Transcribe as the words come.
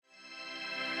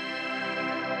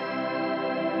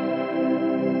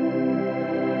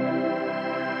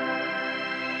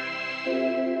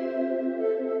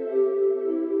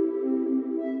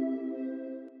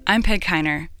I'm Peg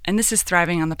Kiner, and this is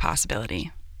Thriving on the Possibility.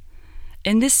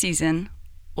 In this season,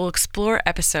 we'll explore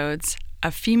episodes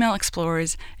of female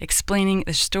explorers explaining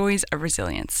the stories of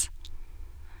resilience.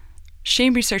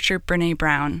 Shame researcher Brené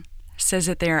Brown says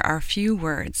that there are few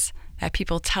words that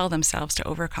people tell themselves to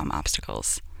overcome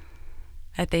obstacles.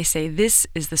 That they say, "This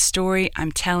is the story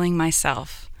I'm telling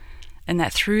myself," and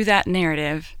that through that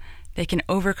narrative, they can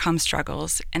overcome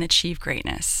struggles and achieve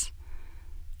greatness.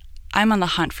 I'm on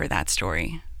the hunt for that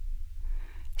story.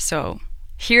 So,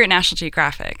 here at National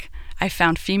Geographic, I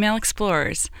found female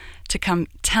explorers to come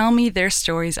tell me their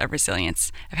stories of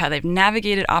resilience, of how they've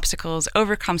navigated obstacles,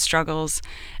 overcome struggles,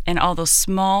 and all those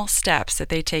small steps that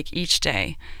they take each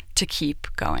day to keep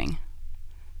going.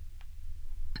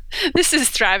 This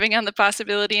is Thriving on the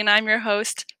Possibility, and I'm your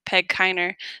host, Peg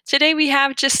Kiner. Today we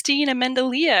have Justine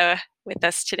Amendolia with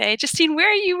us today. Justine, where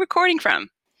are you recording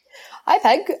from? Hi,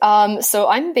 Peg. So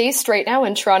I'm based right now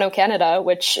in Toronto, Canada,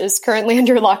 which is currently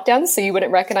under lockdown, so you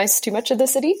wouldn't recognize too much of the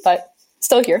city, but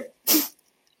still here.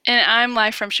 And I'm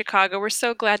live from Chicago. We're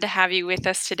so glad to have you with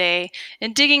us today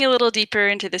and digging a little deeper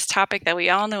into this topic that we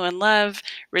all know and love,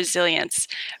 resilience.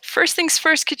 First things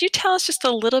first, could you tell us just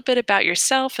a little bit about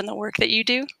yourself and the work that you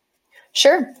do?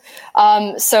 Sure.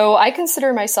 So I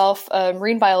consider myself a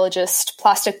marine biologist,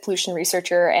 plastic pollution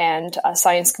researcher, and a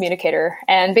science communicator.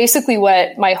 And basically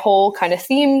what my whole kind of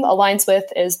theme aligns with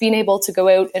is being able to go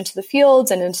out into the fields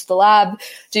and into the lab,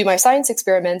 do my science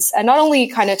experiments, and not only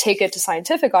kind of take it to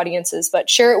scientific audiences, but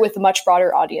share it with much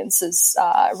broader audiences,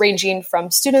 ranging from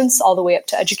students all the way up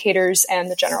to educators and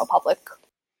the general public.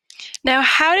 Now,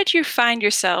 how did you find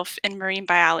yourself in marine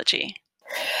biology?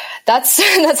 That's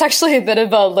actually a bit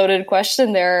of a loaded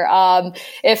question there.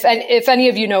 If any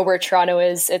of you know where Toronto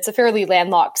is, it's a fairly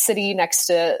landlocked city next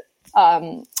to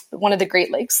one of the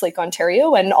Great Lakes, Lake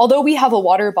Ontario. And although we have a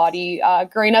water body,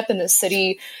 growing up in this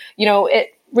city,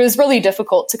 it was really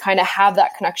difficult to kind of have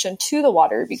that connection to the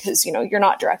water because, you're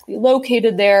not directly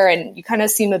located there and you kind of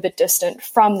seem a bit distant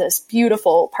from this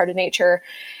beautiful part of nature.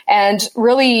 And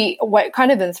really what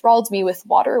kind of enthralled me with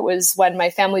water was when my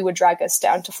family would drag us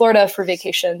down to Florida for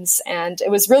vacations. And it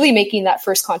was really making that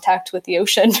first contact with the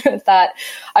ocean that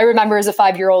I remember as a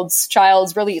 5-year-old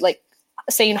child really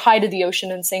saying hi to the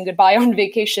ocean and saying goodbye on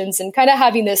vacations and kind of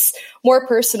having this more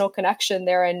personal connection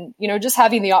there and, just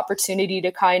having the opportunity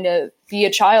to kind of be a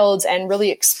child and really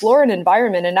explore an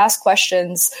environment and ask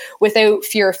questions without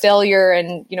fear of failure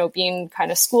and, being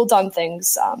kind of schooled on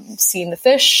things, seeing the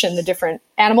fish and the different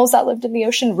animals that lived in the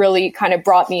ocean really kind of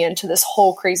brought me into this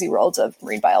whole crazy world of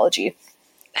marine biology.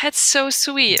 That's so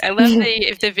sweet. I love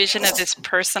the vision of this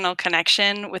personal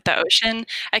connection with the ocean.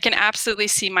 I can absolutely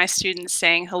see my students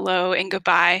saying hello and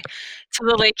goodbye to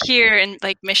the lake here in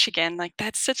Michigan.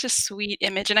 That's such a sweet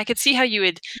image. And I could see how you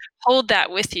would hold that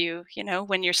with you,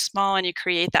 when you're small and you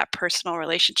create that personal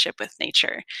relationship with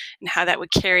nature and how that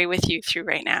would carry with you through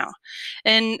right now.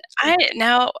 And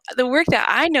now the work that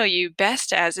I know you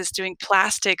best as is doing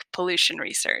plastic pollution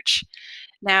research.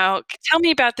 Now, tell me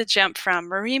about the jump from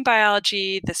marine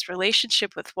biology, this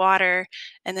relationship with water,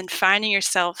 and then finding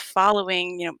yourself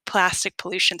following, plastic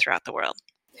pollution throughout the world.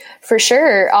 For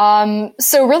sure.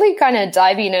 So really kind of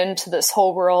diving into this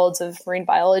whole world of marine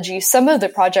biology, some of the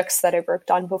projects that I've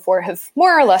worked on before have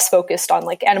more or less focused on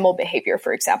animal behavior,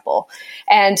 for example.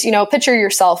 And, picture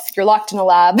yourself, you're locked in a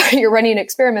lab, you're running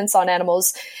experiments on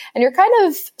animals, and you're kind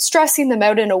of stressing them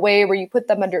out in a way where you put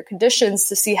them under conditions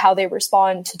to see how they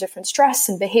respond to different stress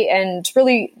and and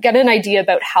really get an idea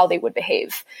about how they would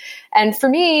behave. And for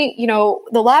me,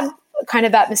 the lab kind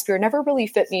of atmosphere never really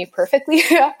fit me perfectly.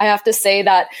 I have to say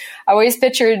that I always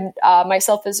pictured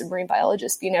myself as a marine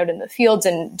biologist being out in the fields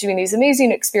and doing these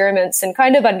amazing experiments and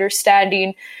kind of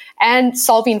understanding and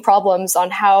solving problems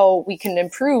on how we can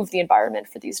improve the environment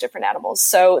for these different animals.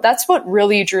 So that's what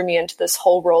really drew me into this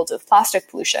whole world of plastic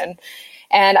pollution.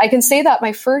 And I can say that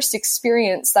my first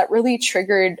experience that really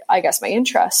triggered, I guess, my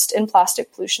interest in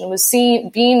plastic pollution was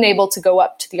being able to go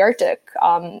up to the Arctic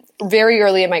very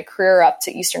early in my career up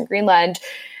to Eastern Greenland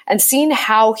and seeing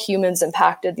how humans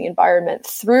impacted the environment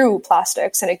through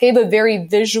plastics. And it gave a very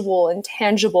visual and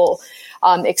tangible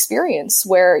experience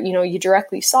where, you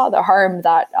directly saw the harm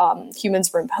that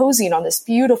humans were imposing on this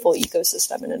beautiful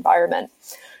ecosystem and environment.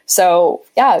 So,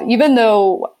 yeah, even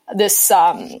though this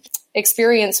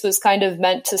experience was kind of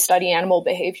meant to study animal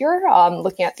behavior,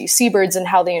 looking at these seabirds and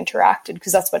how they interacted,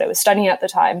 because that's what I was studying at the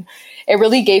time, it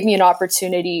really gave me an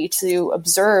opportunity to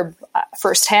observe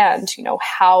firsthand,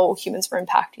 how humans were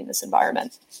impacting this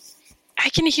environment. I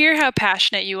can hear how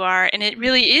passionate you are, and it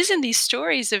really is in these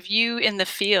stories of you in the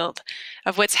field.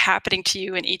 of what's happening to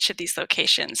you in each of these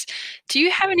locations. Do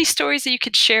you have any stories that you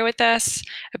could share with us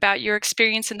about your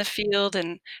experience in the field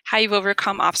and how you've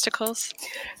overcome obstacles?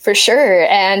 For sure.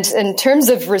 And in terms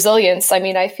of resilience, I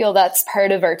mean, I feel that's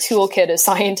part of our toolkit as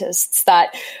scientists,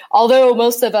 that although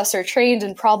most of us are trained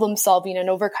in problem solving and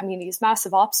overcoming these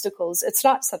massive obstacles, it's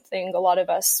not something a lot of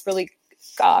us really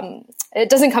it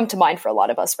doesn't come to mind for a lot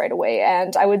of us right away.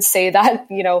 And I would say that,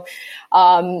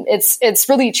 it's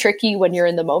really tricky when you're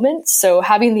in the moment. So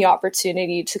having the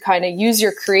opportunity to kind of use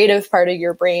your creative part of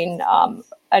your brain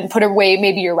and put away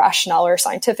maybe your rationale or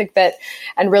scientific bit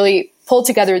and really pull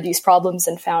together these problems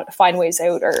and find ways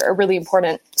out are really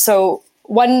important. So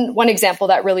one example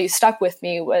that really stuck with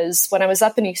me was when I was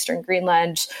up in Eastern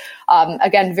Greenland,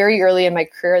 again, very early in my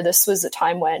career. This was a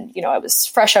time when, I was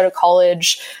fresh out of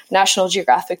college. National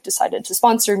Geographic decided to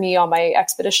sponsor me on my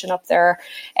expedition up there.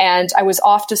 And I was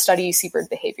off to study seabird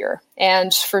behavior.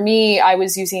 And for me, I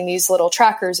was using these little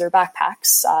trackers or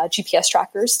backpacks, GPS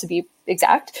trackers to be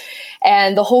exact.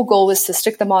 And the whole goal was to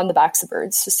stick them on the backs of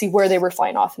birds to see where they were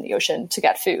flying off in the ocean to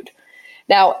get food.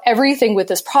 Now, everything with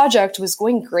this project was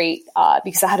going great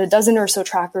because I had a dozen or so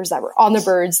trackers that were on the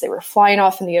birds. They were flying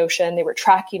off in the ocean. They were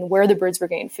tracking where the birds were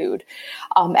getting food.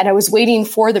 And I was waiting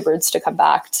for the birds to come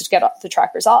back to get the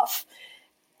trackers off.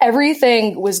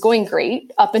 Everything was going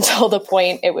great up until the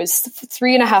point it was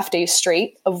 3.5 days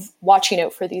straight of watching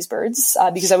out for these birds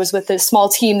because I was with this small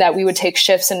team that we would take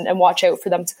shifts and watch out for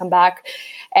them to come back.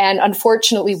 And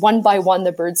unfortunately, one by one,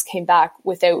 the birds came back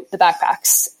without the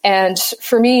backpacks. And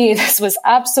for me, this was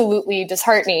absolutely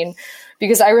disheartening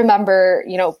because I remember,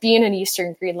 being in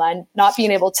Eastern Greenland, not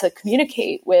being able to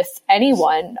communicate with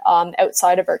anyone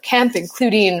outside of our camp,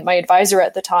 including my advisor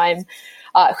at the time,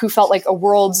 who felt like a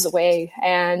world's away,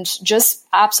 and just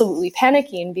absolutely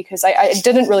panicking because I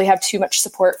didn't really have too much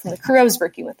support from the crew I was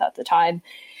working with at the time.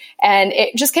 And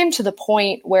it just came to the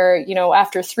point where,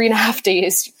 after 3.5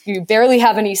 days, you barely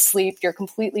have any sleep. You're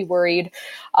completely worried.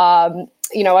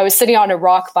 I was sitting on a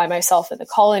rock by myself in the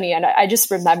colony, and I just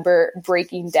remember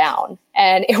breaking down.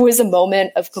 And it was a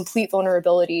moment of complete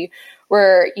vulnerability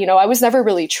where, I was never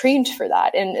really trained for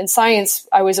that. And in science,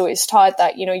 I was always taught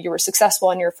that, you were successful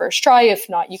on your first try. If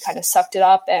not, you kind of sucked it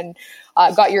up and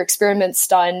got your experiments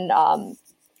done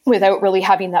without really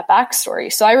having that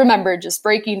backstory. So I remember just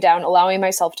breaking down, allowing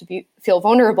myself to feel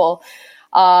vulnerable.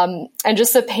 And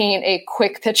just to paint a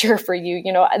quick picture for you,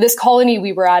 this colony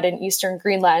we were at in Eastern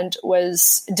Greenland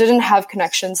didn't have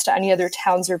connections to any other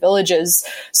towns or villages.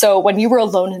 So when you were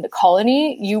alone in the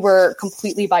colony, you were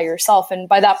completely by yourself. And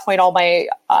by that point, all my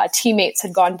teammates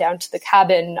had gone down to the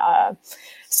cabin,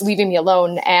 leaving me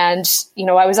alone. And,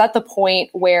 I was at the point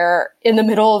where in the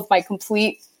middle of my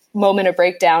complete moment of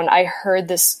breakdown, I heard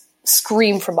this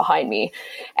scream from behind me,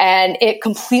 and it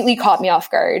completely caught me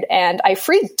off guard. And I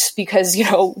freaked because,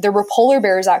 there were polar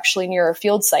bears actually near our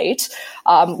field site.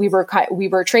 We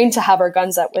were trained to have our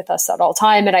guns with us at all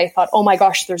time. And I thought, oh my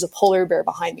gosh, there's a polar bear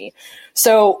behind me.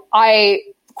 So I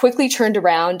quickly turned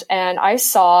around and I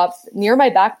saw near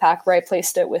my backpack where I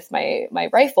placed it with my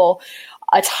rifle,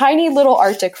 a tiny little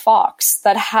Arctic fox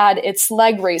that had its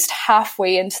leg raised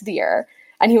halfway into the air.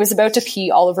 And he was about to pee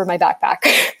all over my backpack.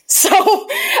 So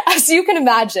as you can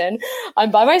imagine, I'm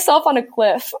by myself on a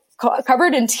cliff,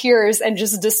 covered in tears and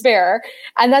just despair.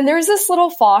 And then there's this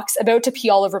little fox about to pee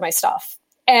all over my stuff.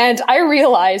 And I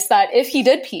realized that if he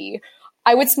did pee,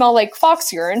 I would smell like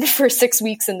fox urine for 6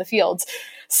 weeks in the fields.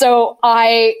 So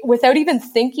without even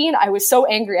thinking, I was so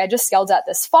angry. I just yelled at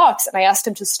this fox and I asked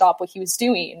him to stop what he was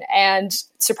doing. And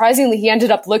surprisingly, he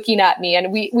ended up looking at me,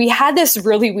 and we had this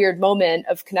really weird moment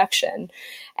of connection.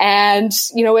 And,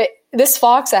 this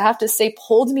fox, I have to say,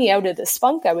 pulled me out of this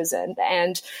funk I was in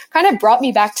and kind of brought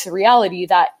me back to reality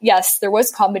that, yes, there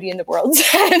was comedy in the world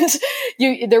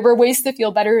and there were ways to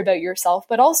feel better about yourself,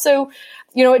 but also,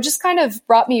 it just kind of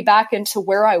brought me back into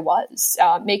where I was,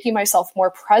 making myself more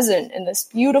present in this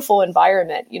beautiful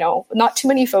environment. Not too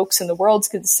many folks in the world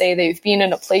can say they've been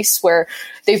in a place where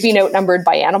they've been outnumbered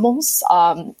by animals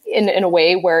in a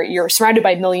way where you're surrounded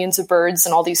by millions of birds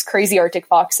and all these crazy Arctic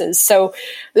foxes. So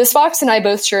this fox and I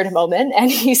both shared a moment, and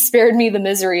he spared me the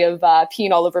misery of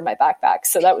peeing all over my backpack.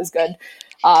 So that was good.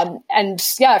 And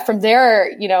yeah, from there,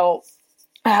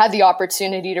 I had the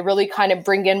opportunity to really kind of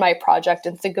bring in my project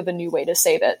and think of a new way to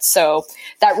save it. So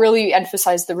that really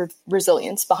emphasized the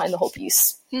resilience behind the whole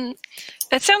piece.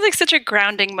 That sounds like such a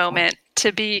grounding moment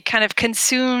to be kind of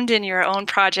consumed in your own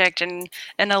project and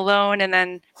alone, and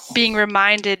then being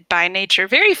reminded by nature,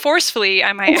 very forcefully,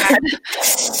 I might add,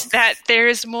 that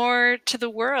there's more to the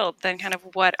world than kind of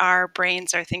what our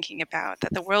brains are thinking about,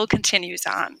 that the world continues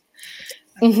on.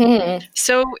 Mm-hmm.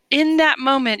 So in that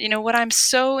moment, what I'm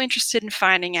so interested in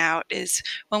finding out is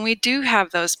when we do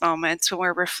have those moments when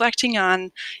we're reflecting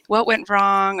on what went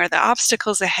wrong or the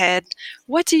obstacles ahead,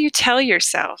 what do you tell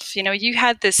yourself? You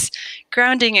had this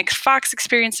grounding fox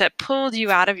experience that pulled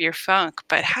you out of your funk,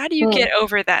 but how do you get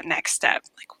over that next step?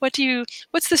 Like,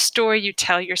 what's the story you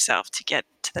tell yourself to get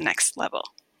to the next level?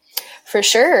 For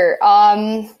sure.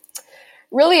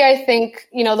 Really, I think,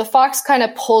 the fox kind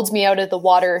of pulled me out of the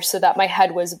water so that my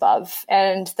head was above.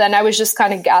 And then I was just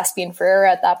kind of gasping for air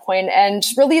at that point. And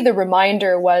really the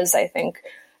reminder was, I think,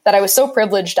 that I was so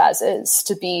privileged as is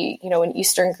to be, in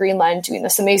Eastern Greenland doing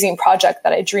this amazing project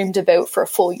that I dreamed about for a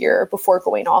full year before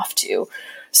going off to.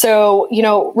 So,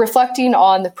 reflecting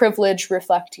on the privilege,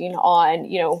 reflecting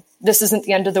on, this isn't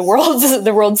the end of the world.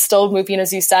 The world's still moving,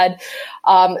 as you said,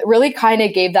 really kind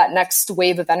of gave that next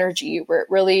wave of energy where it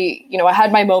really, I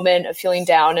had my moment of feeling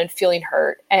down and feeling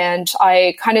hurt. And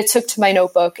I kind of took to my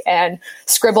notebook and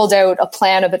scribbled out a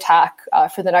plan of attack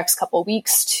for the next couple of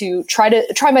weeks to try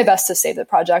my best to save the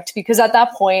project. Because at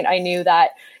that point, I knew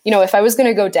that, if I was going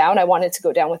to go down, I wanted to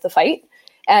go down with the fight.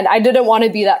 And I didn't want to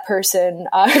be that person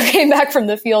who came back from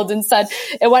the field and said,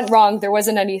 it went wrong. There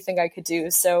wasn't anything I could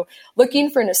do. So looking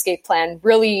for an escape plan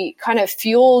really kind of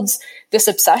fueled this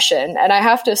obsession. And I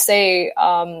have to say,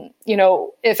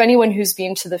 if anyone who's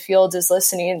been to the field is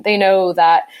listening, they know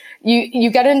that you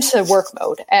get into work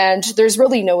mode and there's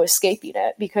really no escaping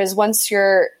it, because once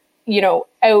you're,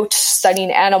 out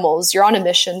studying animals, you're on a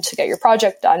mission to get your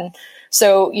project done.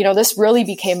 So, this really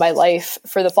became my life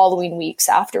for the following weeks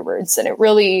afterwards. And it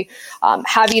really,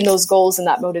 having those goals and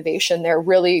that motivation there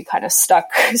really kind of stuck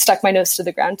my nose to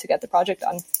the ground to get the project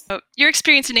done. So your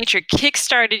experience in nature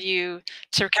kickstarted you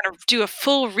to kind of do a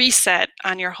full reset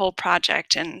on your whole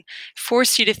project and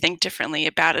force you to think differently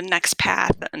about a next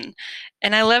path.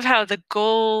 And I love how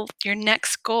your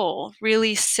next goal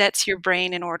really sets your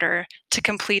brain in order to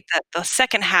complete the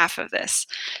second half of this.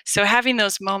 So having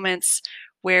those moments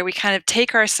where we kind of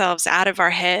take ourselves out of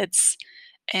our heads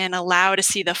and allow to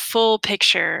see the full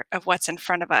picture of what's in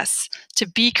front of us, to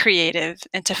be creative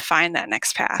and to find that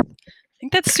next path. I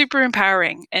think that's super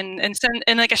empowering and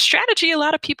like a strategy a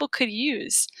lot of people could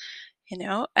use,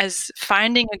 as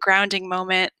finding a grounding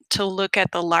moment to look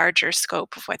at the larger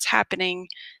scope of what's happening,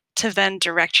 to then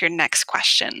direct your next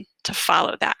question to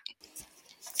follow that.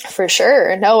 For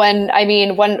sure. No, and I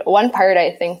mean, one part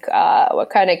I think what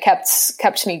kind of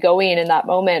kept me going in that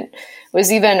moment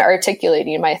was even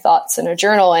articulating my thoughts in a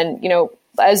journal. And,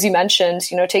 as you mentioned,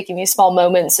 taking these small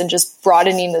moments and just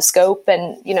broadening the scope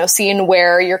and, seeing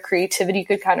where your creativity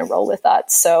could kind of roll with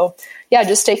that. So yeah,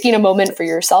 just taking a moment for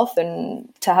yourself and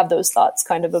to have those thoughts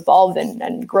kind of evolve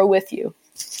and grow with you.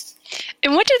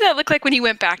 And what did that look like when you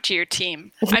went back to your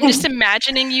team? I'm just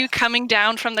imagining you coming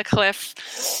down from the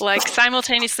cliff, like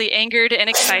simultaneously angered and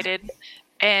excited,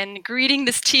 and greeting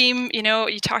this team.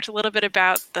 You talked a little bit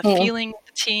about the feeling of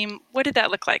the team. What did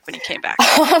that look like when you came back?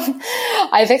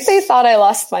 I think they thought I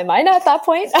lost my mind at that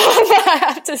point. I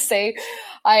have to say,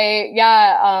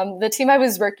 the team I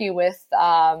was working with,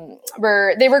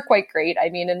 were quite great. I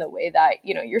mean, in the way that,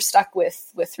 you're stuck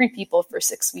with 3 people for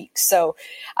 6 weeks. So,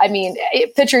 I mean,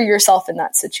 picture yourself in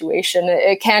that situation.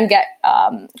 It can get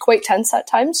quite tense at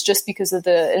times just because of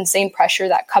the insane pressure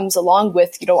that comes along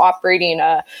with, operating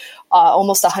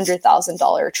almost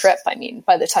 $100,000 trip. I mean,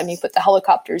 by the time you put the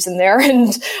helicopters in there and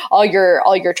all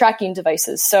your tracking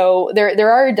devices. So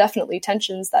there are definitely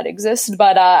tensions that exist,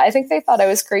 but I think they thought I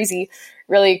was crazy,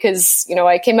 really, because,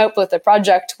 I came up with a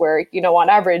project where, on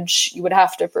average, you would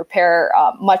have to prepare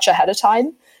much ahead of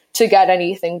time to get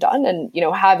anything done. And,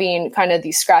 having kind of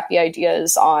these scrappy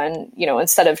ideas on,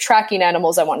 instead of tracking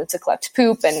animals, I wanted to collect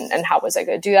poop and how was I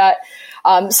going to do that?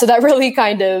 So that really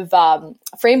kind of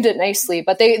framed it nicely,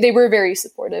 but they were very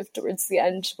supportive towards the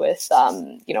end with,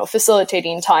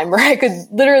 facilitating time where I could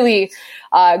literally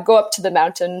go up to the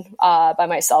mountain by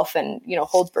myself and,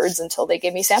 hold birds until they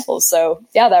gave me samples. So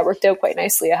yeah, that worked out quite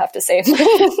nicely, I have to say.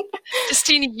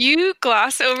 Justine, you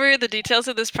gloss over the details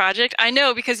of this project. I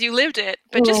know because you lived it,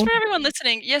 but just for everyone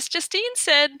listening, yes, Justine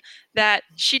said that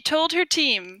she told her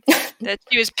team that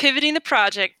she was pivoting the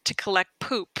project to collect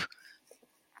poop.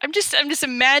 I'm just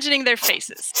imagining their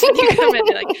faces. When you come in,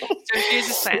 like, so here's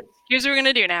this plan. Here's what we're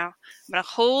gonna do now. I'm gonna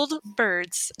hold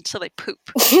birds until they poop.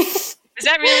 Is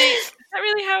that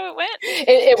really how it went?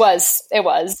 It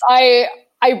was.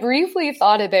 I briefly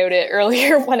thought about it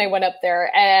earlier when I went up there,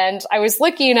 and I was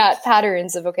looking at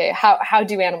patterns of, okay, how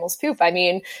do animals poop? I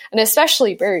mean, and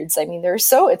especially birds. I mean,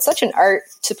 it's such an art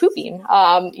to pooping.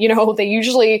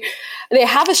 They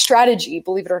have a strategy,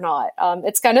 believe it or not.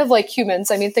 It's kind of like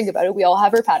humans. I mean, think about it. We all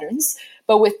have our patterns,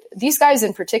 But with these guys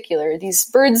in particular, these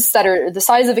birds that are the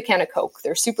size of a can of Coke,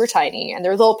 they're super tiny and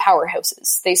they're little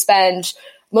powerhouses. They spend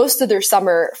most of their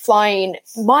summer flying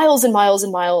miles and miles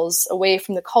and miles away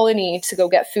from the colony to go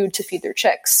get food to feed their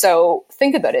chicks. So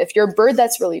think about it. If you're a bird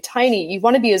that's really tiny, you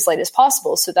want to be as light as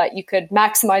possible so that you could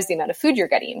maximize the amount of food you're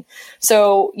getting.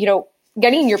 So,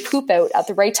 getting your poop out at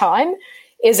the right time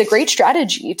is a great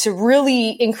strategy to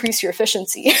really increase your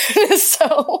efficiency.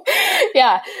 So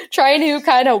yeah, trying to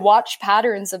kind of watch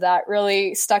patterns of that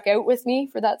really stuck out with me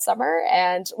for that summer.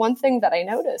 And one thing that I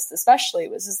noticed especially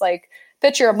was like,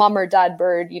 picture a mom or dad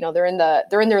bird, they're in their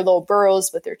little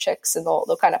burrows with their chicks, and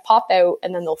they'll kind of pop out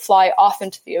and then they'll fly off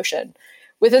into the ocean.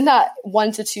 Within that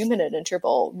 1 to 2 minute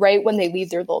interval, right when they leave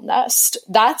their little nest,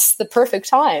 that's the perfect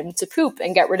time to poop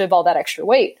and get rid of all that extra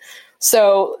weight.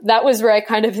 So that was where I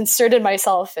kind of inserted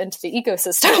myself into the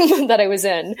ecosystem that I was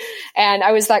in. And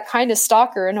I was that kind of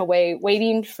stalker in a way,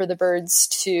 waiting for the birds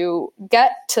to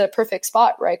get to a perfect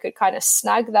spot where I could kind of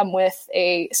snag them with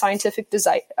a scientific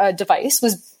device.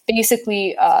 Was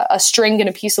basically a string and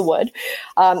a piece of wood,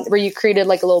 where you created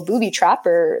like a little booby trap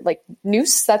or like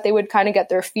noose that they would kind of get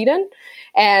their feet in,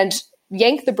 and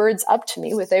yank the birds up to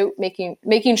me without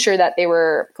making sure that they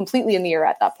were completely in the air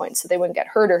at that point, so they wouldn't get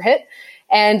hurt or hit.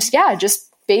 And yeah, just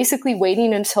basically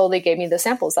waiting until they gave me the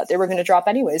samples that they were going to drop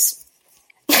anyways.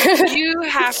 You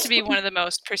have to be one of the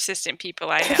most persistent people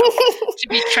I know to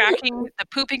be tracking the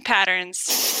pooping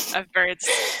patterns of birds.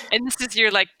 And this is your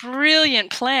like brilliant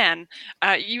plan.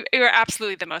 You are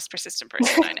absolutely the most persistent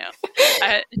person I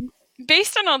know.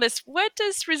 Based on all this, what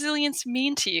does resilience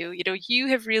mean to you? You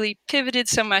have really pivoted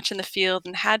so much in the field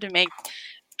and had to make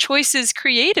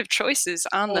creative choices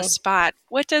on the spot.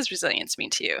 What does resilience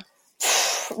mean to you?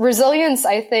 Resilience,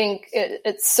 I think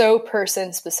it's so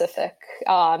person specific.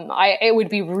 It would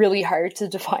be really hard to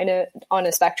define it on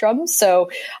a spectrum. So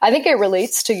I think it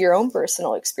relates to your own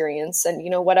personal experience and,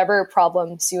 whatever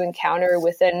problems you encounter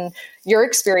within your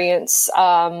experience,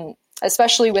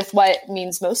 especially with what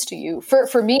means most to you.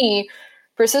 For me,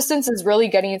 persistence is really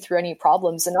getting through any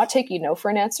problems and not taking no for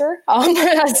an answer.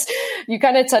 As you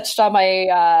kind of touched on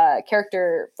my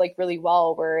character like really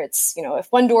well, where it's,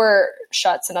 if one door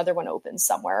shuts, another one opens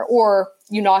somewhere, or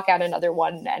you knock at another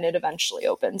one and it eventually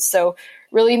opens. So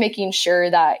really making sure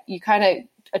that you kind of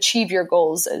achieve your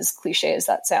goals, as cliche as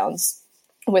that sounds,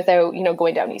 without,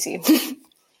 going down easy.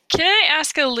 Can I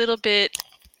ask a little bit,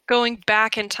 going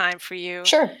back in time for you?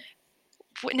 Sure.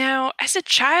 Now, as a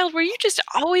child, were you just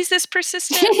always this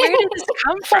persistent? Where did this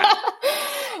come from?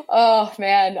 Oh,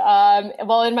 man.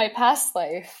 Well, in my past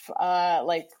life,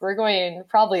 we're going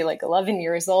probably 11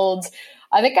 years old.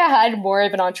 I think I had more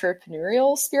of an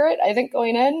entrepreneurial spirit,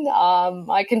 going in.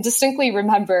 I can distinctly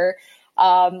remember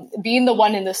being the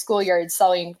one in the schoolyard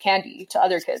selling candy to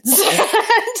other kids.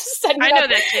 Setting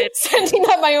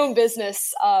up my own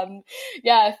business.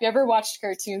 If you ever watched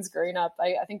cartoons growing up,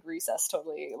 I think Recess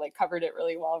totally covered it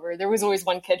really well, where there was always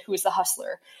one kid who was the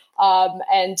hustler.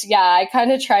 I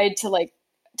kind of tried to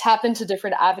tap into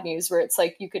different avenues where it's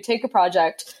you could take a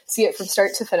project, see it from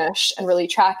start to finish, and really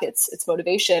track its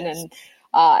motivation and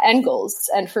end goals.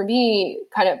 And for me,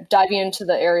 kind of diving into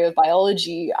the area of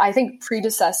biology, I think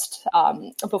predecessed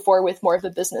before with more of a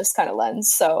business kind of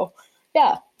lens. So,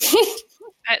 yeah.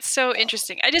 That's so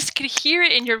interesting. I just could hear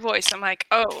it in your voice. I'm like,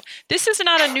 oh, this is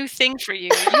not a new thing for you.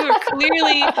 You are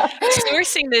clearly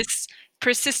sourcing this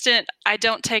persistent, I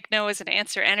don't take no as an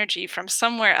answer energy from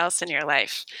somewhere else in your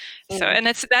life. So, and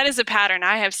that is a pattern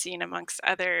I have seen amongst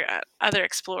other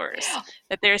explorers,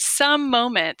 that there's some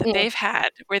moment that they've had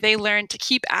where they learned to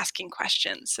keep asking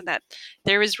questions, and that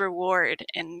there is reward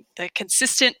in the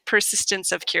consistent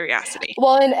persistence of curiosity.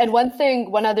 Well, and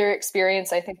one other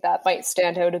experience I think that might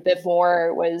stand out a bit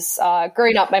more was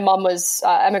growing up. My mom was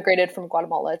emigrated from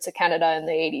Guatemala to Canada in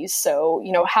the 80s. So,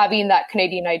 having that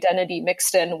Canadian identity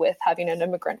mixed in with having an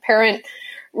immigrant parent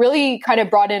really kind of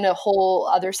brought in a whole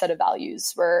other set of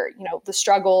values where, the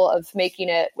struggle of making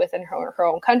it within her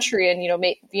own country and,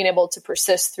 being able to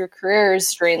persist through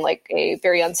careers during a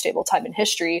very unstable time in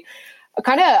history.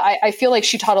 I feel like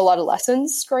she taught a lot of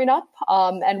lessons growing up.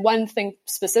 And one thing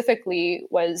specifically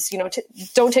was,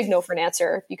 don't take no for an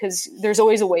answer, because there's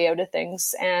always a way out of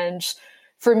things. And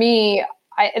for me,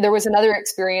 there was another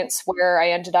experience where I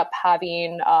ended up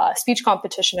having a speech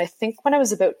competition, I think when I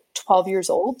was about 12 years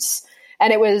old.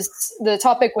 And the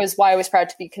topic was why I was proud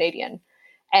to be Canadian.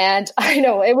 And I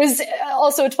know it was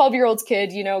also a 12-year-old kid,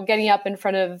 getting up in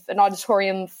front of an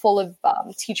auditorium full of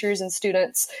teachers and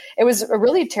students. It was a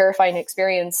really terrifying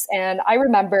experience. And I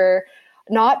remember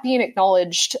not being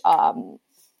acknowledged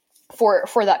for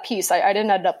that piece. I didn't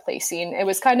end up placing. It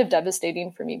was kind of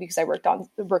devastating for me because I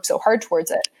worked so hard towards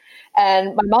it.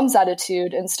 And my mom's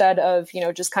attitude, instead of,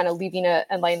 just kind of leaving it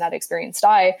and letting that experience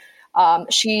die,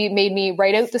 she made me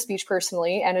write out the speech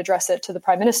personally and address it to the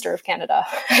Prime Minister of Canada.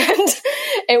 And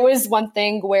it was one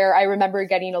thing where I remember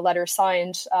getting a letter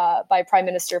signed by Prime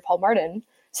Minister Paul Martin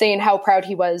saying how proud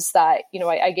he was that,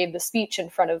 I gave the speech in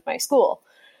front of my school.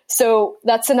 So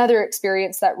that's another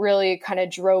experience that really kind of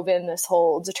drove in this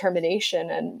whole determination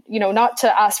and, not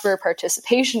to ask for a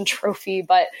participation trophy,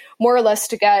 but more or less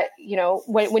to get,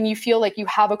 when you feel like you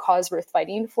have a cause worth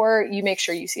fighting for, you make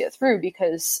sure you see it through,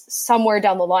 because somewhere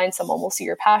down the line, someone will see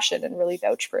your passion and really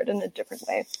vouch for it in a different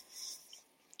way.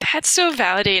 That's so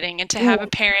validating. And to have a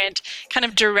parent kind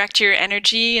of direct your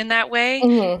energy in that way,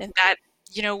 and that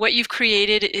what you've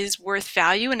created is worth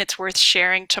value and it's worth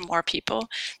sharing to more people.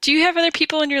 Do you have other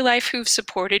people in your life who've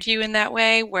supported you in that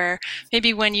way, where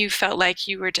maybe when you felt like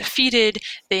you were defeated,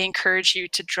 they encouraged you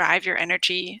to drive your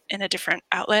energy in a different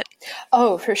outlet?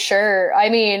 Oh, for sure. I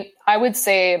mean, I would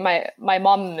say my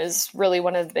mom is really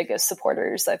one of the biggest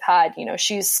supporters I've had.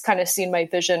 She's kind of seen my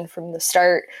vision from the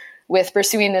start with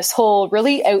pursuing this whole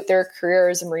really out there career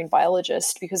as a marine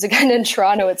biologist, because again, in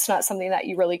Toronto, it's not something that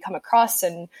you really come across,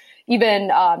 and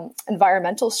even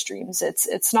environmental streams.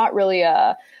 It's not really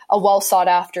a well sought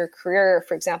after career,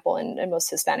 for example, in most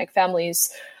Hispanic families.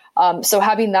 So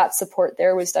having that support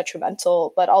there was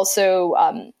detrimental, but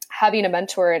also having a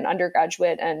mentor in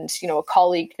undergraduate and, a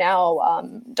colleague now,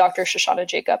 Dr. Shoshana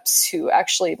Jacobs, who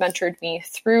actually mentored me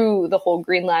through the whole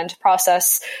Greenland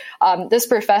process. This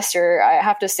professor, I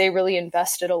have to say, really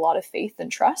invested a lot of faith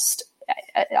and trust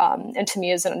into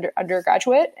me as an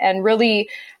undergraduate, and really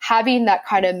having that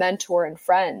kind of mentor and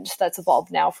friend that's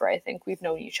evolved now for, I think we've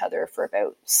known each other for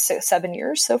about 7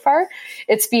 years so far.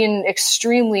 It's been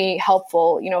extremely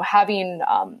helpful, having,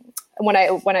 when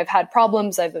I've had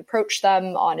problems, I've approached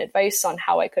them on advice on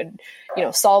how I could,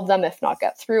 solve them, if not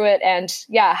get through it. And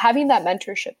yeah, having that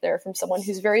mentorship there from someone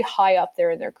who's very high up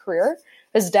there in their career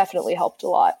has definitely helped a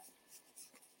lot.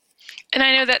 And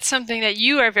I know that's something that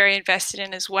you are very invested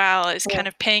in as well, is kind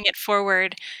of paying it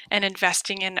forward and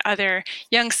investing in other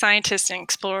young scientists and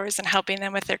explorers and helping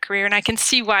them with their career. And I can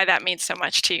see why that means so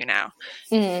much to you now.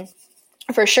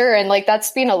 For sure. And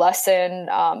that's been a lesson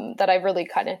that I've really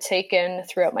kind of taken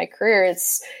throughout my career.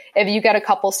 It's, if you get a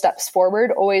couple steps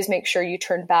forward, always make sure you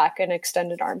turn back and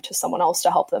extend an arm to someone else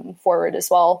to help them forward as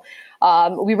well.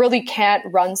 We really can't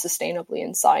run sustainably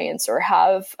in science or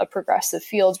have a progressive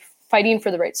field fighting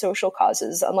for the right social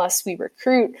causes unless we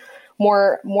recruit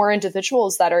more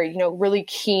individuals that are, really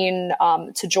keen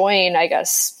to join, I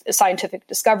guess, scientific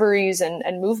discoveries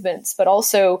and movements. But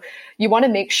also, you want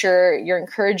to make sure you're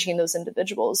encouraging those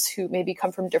individuals who maybe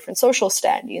come from different social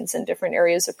standings and different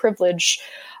areas of privilege.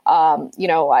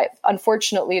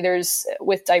 Unfortunately,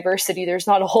 with diversity, there's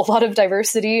not a whole lot of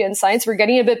diversity in science. We're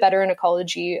getting a bit better in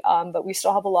ecology, but we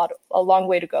still have a long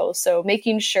way to go. So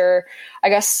making sure, I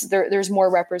guess, there's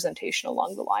more representation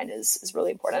along the line is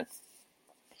really important.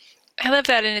 I love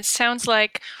that. And it sounds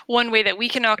like one way that we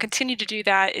can all continue to do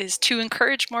that is to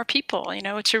encourage more people,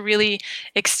 to really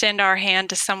extend our hand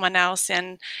to someone else.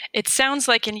 And it sounds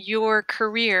like in your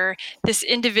career, this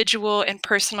individual and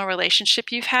personal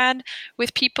relationship you've had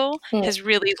with people has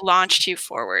really launched you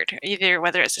forward, either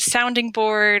whether it's a sounding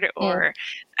board or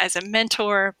as a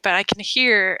mentor, but I can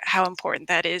hear how important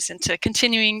that is, and to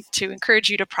continuing to encourage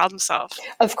you to problem solve.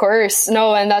 Of course.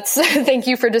 No, and that's, thank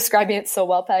you for describing it so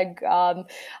well, Peg.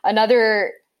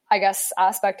 Another, I guess,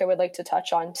 aspect I would like to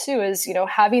touch on too is,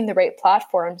 having the right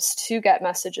platforms to get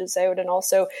messages out and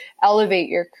also elevate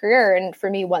your career. And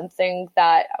for me, one thing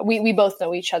that we both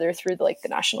know each other through the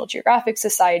National Geographic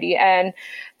Society, and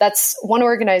that's one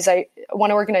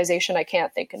organization I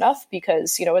can't thank enough,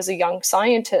 because, as a young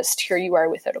scientist, here you are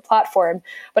without a platform,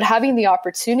 but having the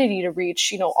opportunity to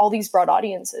reach, all these broad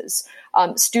audiences.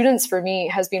 Students, for me,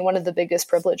 has been one of the biggest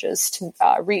privileges to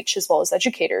reach, as well as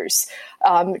educators,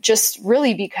 just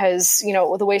really because,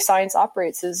 the way science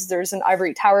operates is there's an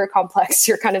ivory tower complex.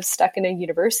 You're kind of stuck in a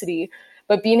university,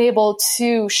 but being able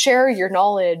to share your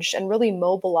knowledge and really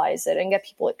mobilize it and get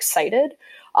people excited,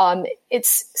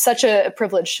 it's such a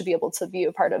privilege to be able to be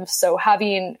a part of. So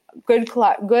having good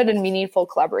and meaningful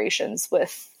collaborations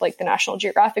with the National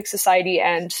Geographic Society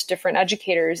and different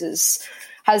educators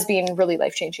has been really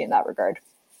life-changing in that regard.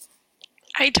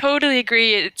 I totally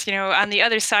agree. It's, on the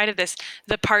other side of this,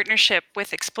 the partnership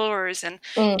with explorers. And,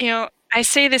 I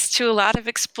say this to a lot of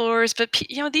explorers, but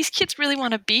these kids really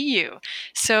want to be you.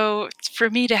 So for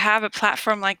me to have a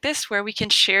platform like this where we can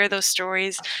share those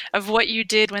stories of what you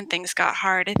did when things got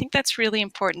hard, I think that's really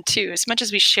important too. As much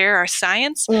as we share our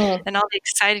science and all the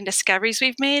exciting discoveries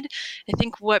we've made, I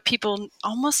think what people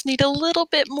almost need a little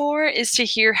bit more is to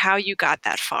hear how you got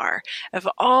that far, of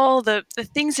all the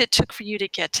things it took for you to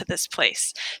get to this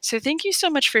place. So thank you so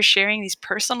much for sharing these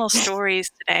personal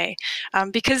stories today,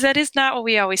 because that is not what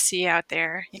we always see out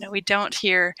there. We don't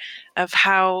hear of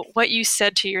what you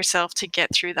said to yourself to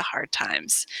get through the hard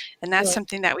times. And that's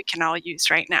something that we can all use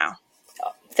right now.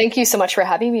 Thank you so much for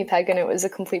having me, Peg, and it was a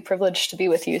complete privilege to be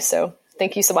with you. So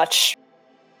thank you so much.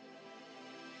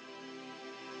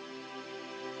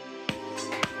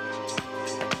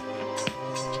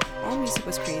 All music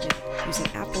was created using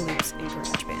Apple Loops and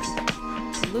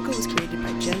GarageBand. The logo was created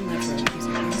by Jen Levro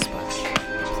using Unsplash.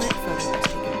 The plant photo was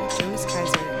taken by Jonas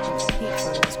Kaiser